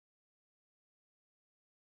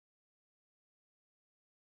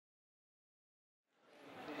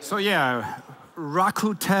So yeah,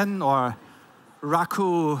 Rakuten or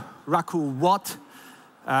Raku what?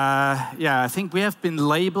 Yeah, I think we have been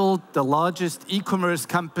labeled the largest e-commerce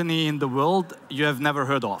company in the world you have never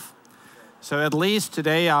heard of. So at least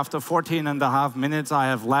today, after 14 and a half minutes I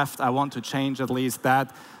have left, I want to change at least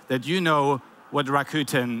that you know what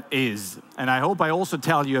Rakuten is. And I hope I also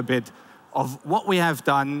tell you a bit of what we have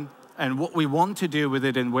done and what we want to do with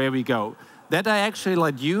it and where we go. That I actually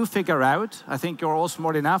let you figure out. I think you're all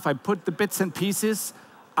smart enough. I put the bits and pieces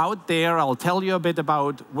out there. I'll tell you a bit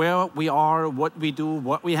about where we are, what we do,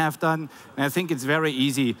 what we have done. And I think it's very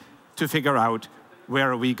easy to figure out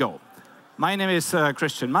where we go. My name is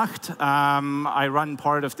Christian Macht. I run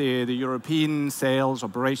part of the European sales,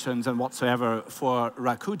 operations, and whatsoever for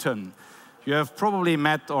Rakuten. You have probably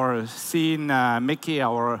met or seen Mickey,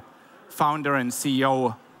 our founder and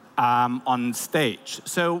CEO, on stage.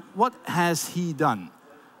 So what has he done?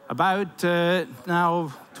 About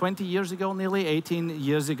now 20 years ago, nearly 18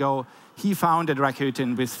 years ago, he founded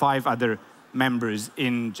Rakuten with 5 other members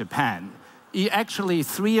in Japan. Actually,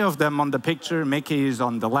 3 of them on the picture, Mickey is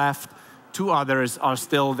on the left, 2 others are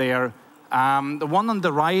still there. The one on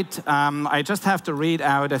the right, I just have to read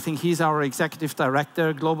out. I think he's our Executive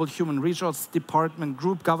Director, Global Human Resource Department,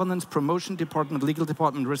 Group Governance, Promotion Department, Legal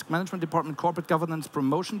Department, Risk Management Department, Corporate Governance,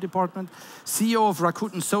 Promotion Department, CEO of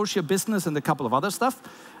Rakuten Social Business, and a couple of other stuff.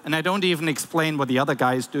 And I don't even explain what the other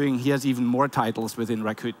guy is doing. He has even more titles within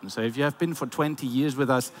Rakuten. So if you have been for 20 years with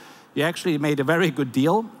us, you actually made a very good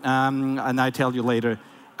deal. And I tell you later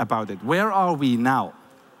about it. Where are we now?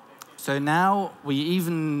 So now we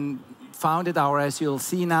even founded as you'll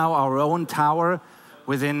see now, our own tower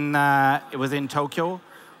within Tokyo.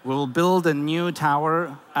 We'll build a new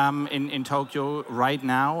tower in Tokyo right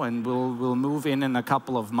now, and we'll move in a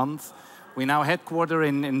couple of months. We now headquarter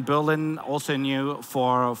in Berlin, also new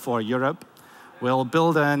for Europe. We'll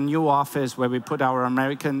build a new office where we put our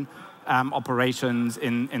American operations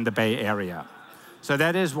in the Bay Area. So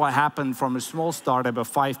that is what happened from a small startup of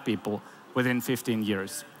 5 people within 15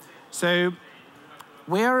 years. So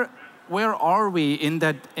where are we in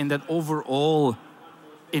that overall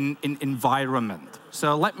environment?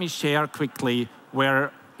 So let me share quickly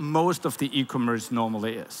where most of the e-commerce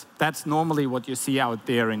normally is. That's normally what you see out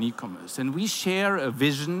there in e-commerce. And we share a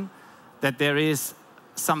vision that there is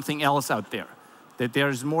something else out there, that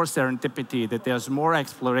there's more serendipity, that there's more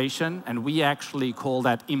exploration, and we actually call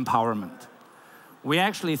that empowerment. We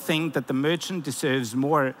actually think that the merchant deserves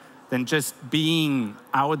more than just being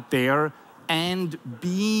out there and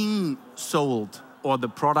being sold, or the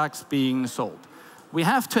products being sold. We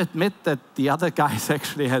have to admit that the other guys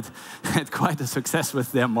actually had quite a success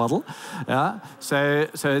with their model. So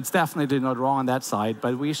it's definitely not wrong on that side,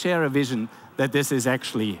 but we share a vision that this is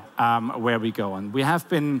actually where we go. And we have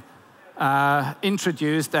been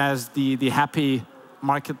introduced as the happy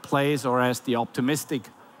marketplace or as the optimistic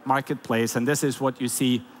marketplace, and this is what you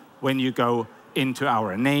see when you go into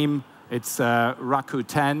our name. It's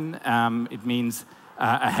Rakuten. It means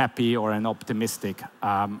a happy or an optimistic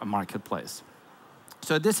marketplace.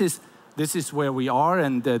 So this is where we are,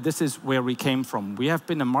 and this is where we came from. We have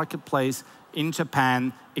been a marketplace in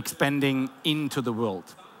Japan, expanding into the world.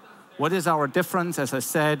 What is our difference? As I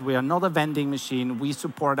said, we are not a vending machine. We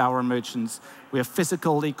support our merchants. We have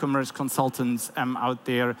physical e-commerce consultants out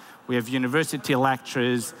there. We have university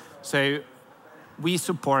lecturers. So we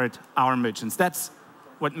support our merchants. That's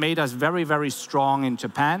what made us very, very strong in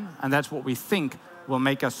Japan, and that's what we think will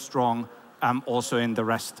make us strong also in the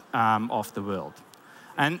rest of the world.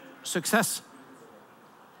 And success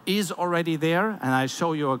is already there, and I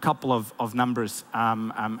show you a couple of numbers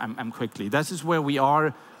quickly. This is where we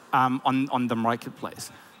are on the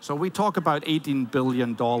marketplace. So we talk about $18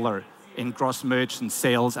 billion in gross merchant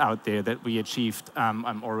sales out there that we achieved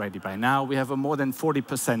already by now. We have a more than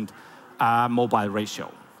 40% mobile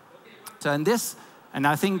ratio. So in this, and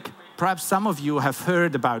I think perhaps some of you have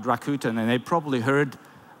heard about Rakuten, and they probably heard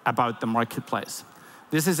about the marketplace.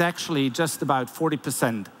 This is actually just about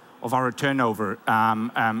 40% of our turnover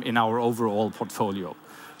in our overall portfolio.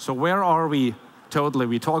 So where are we totally?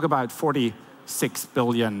 We talk about 46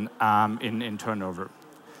 billion in turnover.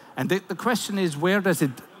 And the question is, where does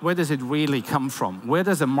it really come from? Where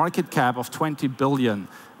does a market cap of 20 billion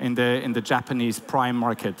in the Japanese prime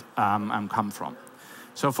market come from?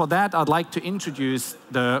 So for that, I'd like to introduce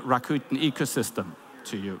the Rakuten ecosystem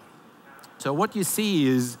to you. So what you see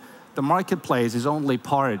is the marketplace is only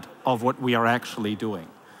part of what we are actually doing.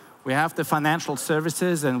 We have the financial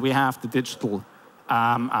services and we have the digital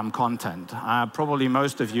content. Probably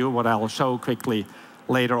most of you, what I'll show quickly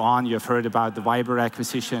later on, you've heard about the Viber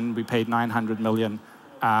acquisition. We paid $900 million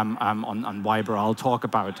on Viber. I'll talk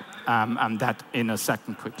about that in a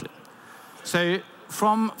second quickly. So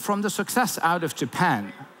from the success out of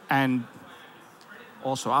Japan and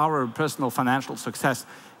also our personal financial success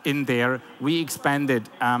in there, we expanded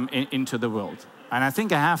into the world. And I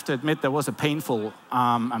think I have to admit there was a painful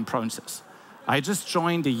process. I just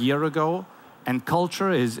joined a year ago, and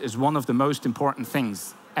culture is one of the most important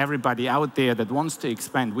things. Everybody out there that wants to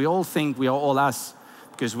expand, we all think we are all us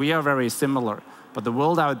because we are very similar, but the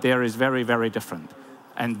world out there is very, very different.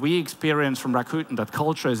 And we experience from Rakuten that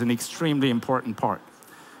culture is an extremely important part.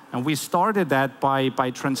 And we started that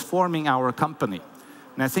by transforming our company.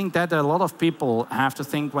 And I think that a lot of people have to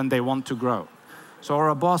think when they want to grow. So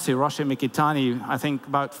our boss, Hiroshi Mikitani, I think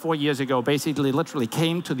about 4 years ago, basically literally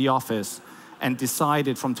came to the office and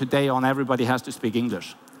decided from today on everybody has to speak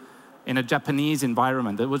English. In a Japanese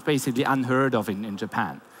environment that was basically unheard of in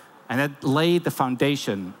Japan. And that laid the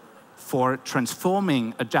foundation for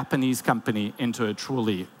transforming a Japanese company into a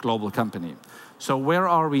truly global company. So where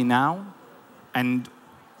are we now? And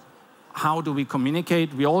how do we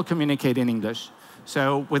communicate? We all communicate in English.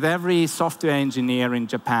 So with every software engineer in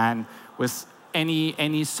Japan, with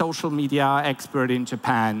any social media expert in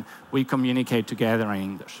Japan, we communicate together in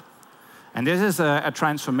English. And this is a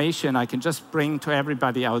transformation I can just bring to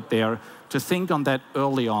everybody out there to think on that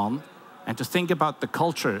early on and to think about the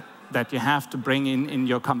culture that you have to bring in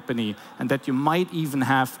your company and that you might even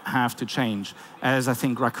have to change, as I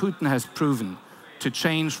think Rakuten has proven, to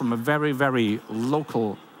change from a very, very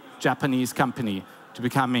local Japanese company to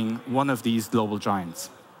becoming one of these global giants.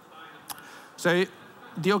 So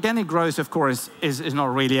the organic growth, of course, is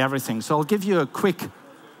not really everything. So I'll give you a quick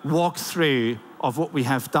walkthrough of what we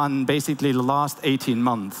have done basically the last 18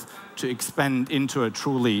 months to expand into a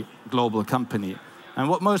truly global company. And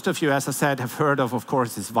what most of you, as I said, have heard of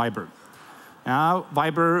course, is Viber. Now,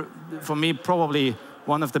 Viber, for me, probably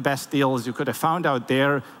one of the best deals you could have found out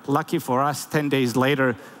there. Lucky for us, 10 days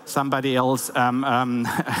later, somebody else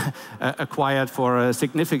acquired for a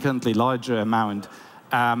significantly larger amount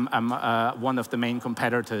one of the main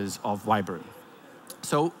competitors of Viber.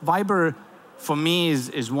 So Viber, for me,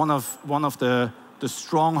 is one of the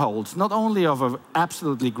strongholds, not only of an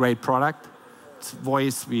absolutely great product. It's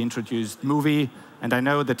voice, we introduced movie, and I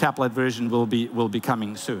know the tablet version will be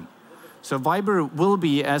coming soon. So Viber will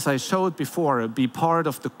be, as I showed before, be part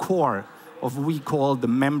of the core of what we call the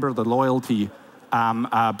loyalty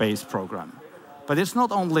based program. But it's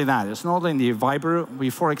not only that. It's not only Viber.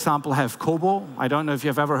 We, for example, have Kobo. I don't know if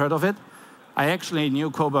you've ever heard of it. I actually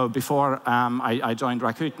knew Kobo before I joined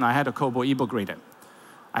Rakuten. I had a Kobo ebook reader.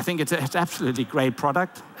 I think it's absolutely great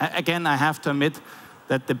product. Again, I have to admit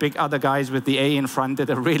that the big other guys with the A in front did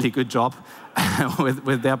a really good job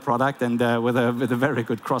with their product and with a very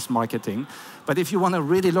good cross-marketing. But if you want to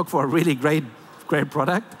really look for a really great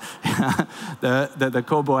product, the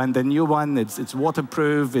Kobo and the new one, it's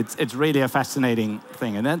waterproof. It's really a fascinating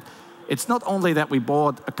thing. And then it's not only that we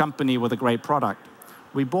bought a company with a great product.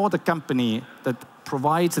 We bought a company that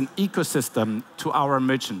provides an ecosystem to our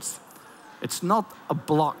merchants. It's not a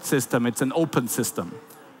blocked system, it's an open system.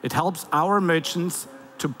 It helps our merchants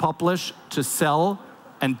to publish, to sell,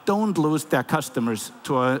 and don't lose their customers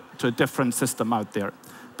to a different system out there.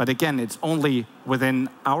 But again, it's only within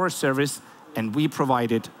our service, and we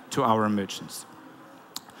provide it to our merchants.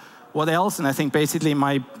 What else? And I think basically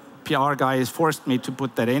my PR guys forced me to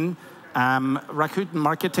put that in. Rakuten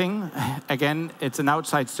Marketing, again, it's an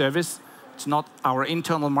outside service. It's not our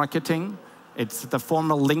internal marketing. It's the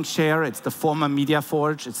former Linkshare, it's the former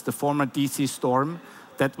MediaForge, it's the former DC Storm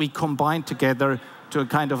that we combine together to a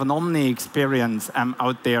kind of an omni experience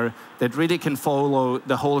out there that really can follow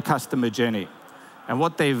the whole customer journey. And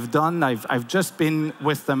what they've done, I've just been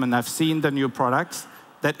with them and I've seen the new products.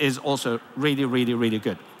 That is also really, really, really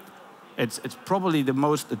good. It's probably the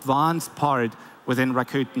most advanced part within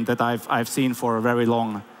Rakuten that I've seen for a very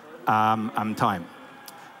long time.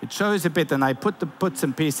 It shows a bit, and I put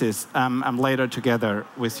some pieces later together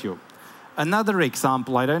with you. Another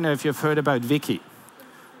example, I don't know if you've heard about Viki.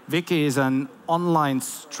 Viki is an online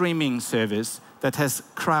streaming service that has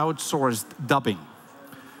crowdsourced dubbing.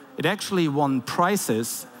 It actually won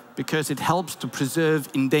prizes because it helps to preserve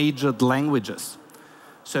endangered languages.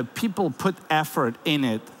 So people put effort in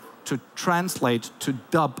it to translate, to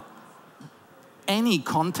dub any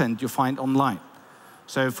content you find online.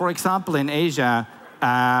 So for example, in Asia,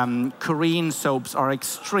 Korean soaps are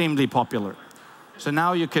extremely popular. So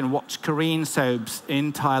now you can watch Korean soaps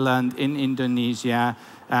in Thailand, in Indonesia.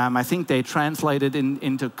 I think they translate it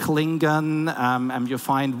into Klingon, and you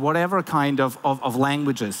find whatever kind of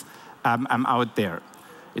languages out there.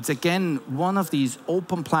 It's again one of these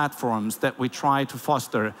open platforms that we try to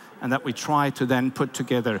foster and that we try to then put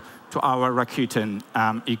together to our Rakuten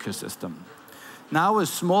ecosystem. Now, a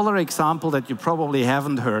smaller example that you probably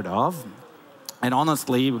haven't heard of, and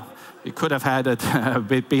honestly, we could have had it a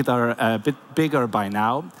bit bigger by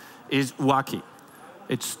now, is Uaki.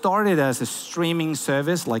 It started as a streaming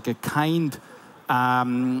service, like a kind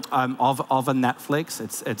of a Netflix.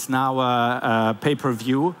 It's now a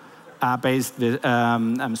pay-per-view based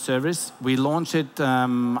service. We launched it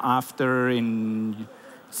after in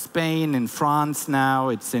Spain, in France now.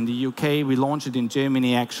 It's in the UK. We launched it in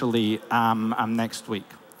Germany actually next week.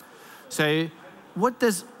 So what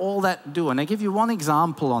does all that do? And I give you one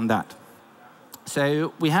example on that.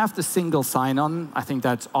 So we have the single sign-on. I think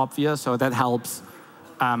that's obvious, so that helps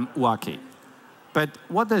Uaki. But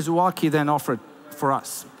what does Uaki then offer for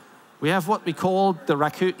us? We have what we call the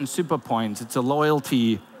Rakuten Super Points. It's a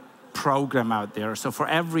loyalty program out there. So for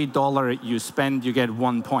every dollar you spend, you get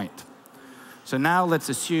 1 point. So now let's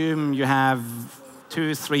assume you have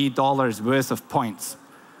 $2, $3 worth of points.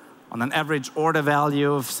 On an average order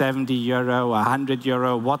value of 70 euro, 100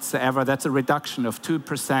 euro, whatsoever, that's a reduction of 2%,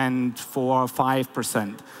 4%,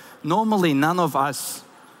 5%. Normally, none of us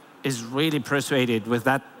is really persuaded with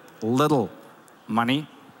that little money.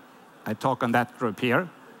 I talk on that group here,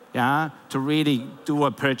 yeah, to really do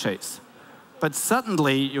a purchase. But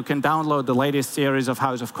suddenly, you can download the latest series of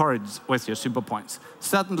House of Cards with your super points.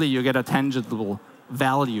 Suddenly, you get a tangible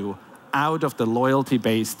value out of the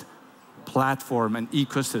loyalty-based platform and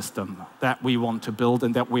ecosystem that we want to build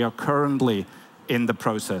and that we are currently in the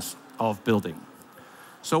process of building.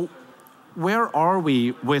 So where are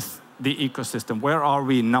we with the ecosystem? Where are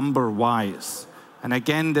we number-wise? And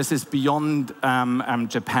again, this is beyond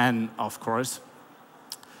Japan, of course.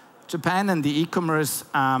 Japan and the e-commerce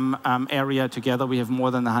area together, we have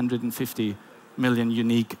more than 150 million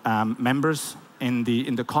unique members. In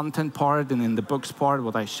the content part and in the books part,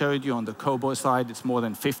 what I showed you on the Kobo side, it's more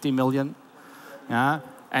than 50 million. Yeah?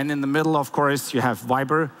 And in the middle, of course, you have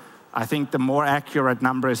Viber. I think the more accurate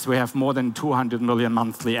number is we have more than 200 million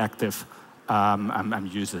monthly active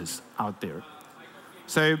users out there.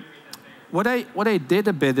 So what I did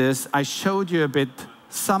a bit is I showed you a bit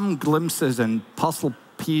some glimpses and puzzle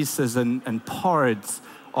pieces and parts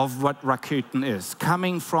of what Rakuten is,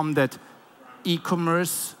 coming from that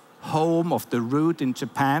e-commerce home of the root in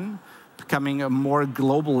Japan, becoming a more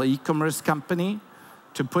global e-commerce company,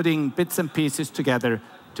 to putting bits and pieces together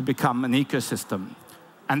to become an ecosystem.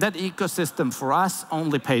 And that ecosystem for us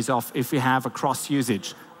only pays off if we have a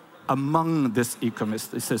cross-usage among this e-commerce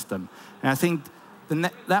system. And I think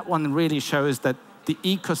that one really shows that the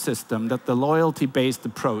ecosystem, that the loyalty-based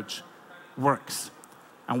approach works.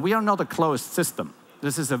 And we are not a closed system.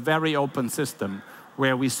 This is a very open system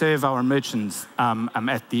where we serve our merchants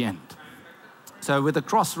at the end. So with a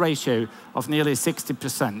cross ratio of nearly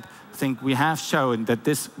 60%, I think we have shown that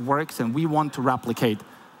this works, and we want to replicate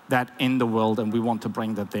that in the world, and we want to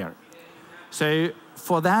bring that there. So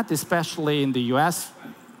for that, especially in the US,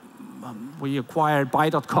 we acquired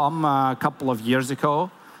Buy.com a couple of years ago.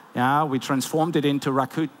 Yeah, we transformed it into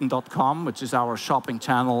Rakuten.com, which is our shopping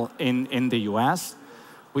channel in the US.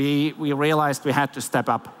 We realized we had to step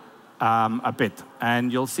up a bit.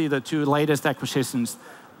 And you'll see the two latest acquisitions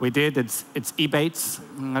we did. It's Ebates.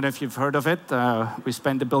 I don't know if you've heard of it. We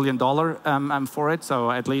spent $1 billion for it, so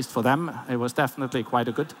at least for them, it was definitely quite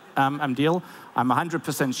a good deal. I'm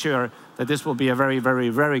 100% sure that this will be a very, very,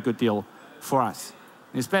 very good deal for us,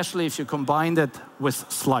 especially if you combine it with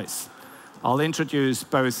Slush. I'll introduce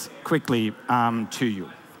both quickly to you.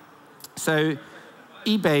 So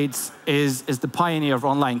Ebates is the pioneer of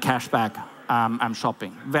online cashback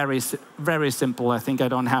shopping. Very simple. I think I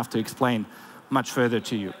don't have to explain much further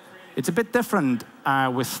to you. It's a bit different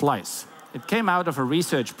with Slush. It came out of a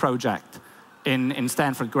research project in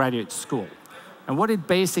Stanford Graduate School. And what it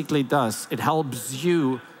basically does, it helps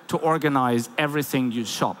you to organize everything you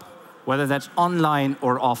shop, whether that's online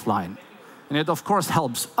or offline. And it, of course,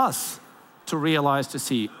 helps us to realize, to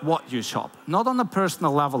see what you shop. Not on a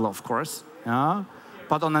personal level, of course,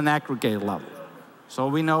 but on an aggregate level. So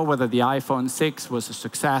we know whether the iPhone 6 was a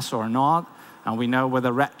success or not, and we know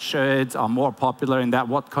whether red shirts are more popular in that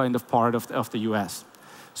what kind of part of the US.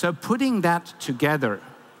 So putting that together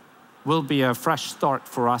will be a fresh start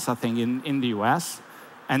for us, I think, in the US.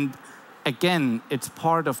 And again, it's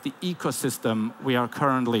part of the ecosystem we are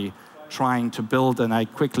currently trying to build, and I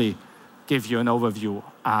quickly give you an overview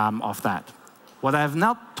of that. What I have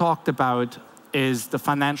not talked about is the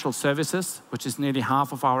financial services, which is nearly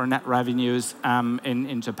half of our net revenues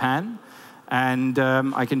in Japan. And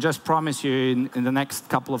I can just promise you in the next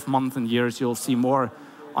couple of months and years, you'll see more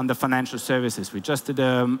on the financial services. We just did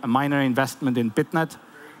a minor investment in Bitnet,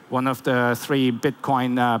 one of the 3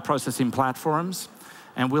 Bitcoin processing platforms.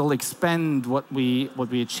 And we'll expand what we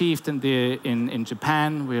achieved in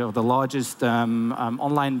Japan. We are the largest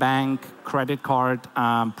online bank, credit card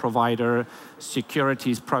provider,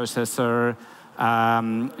 securities processor,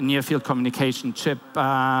 near-field communication chip.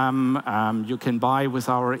 You can buy with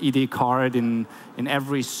our ED card in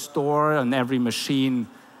every store and every machine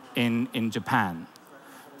in Japan.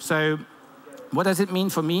 So what does it mean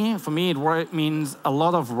for me? For me, it means a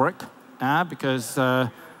lot of work because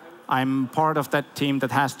I'm part of that team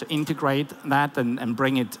that has to integrate that and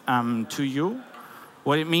bring it to you.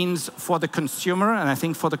 What it means for the consumer, and I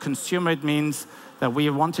think for the consumer it means that we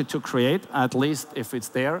wanted to create, at least if it's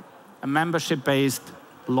there, a membership-based,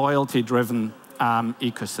 loyalty-driven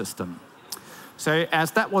ecosystem. So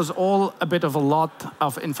as that was all a bit of a lot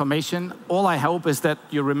of information, all I hope is that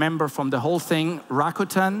you remember from the whole thing,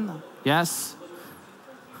 Rakuten, yes?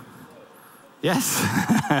 Yes?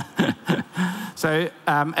 So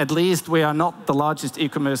at least we are not the largest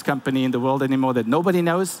e-commerce company in the world anymore that nobody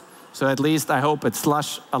knows. So at least I hope at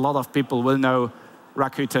Slush, a lot of people will know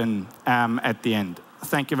Rakuten at the end.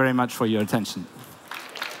 Thank you very much for your attention.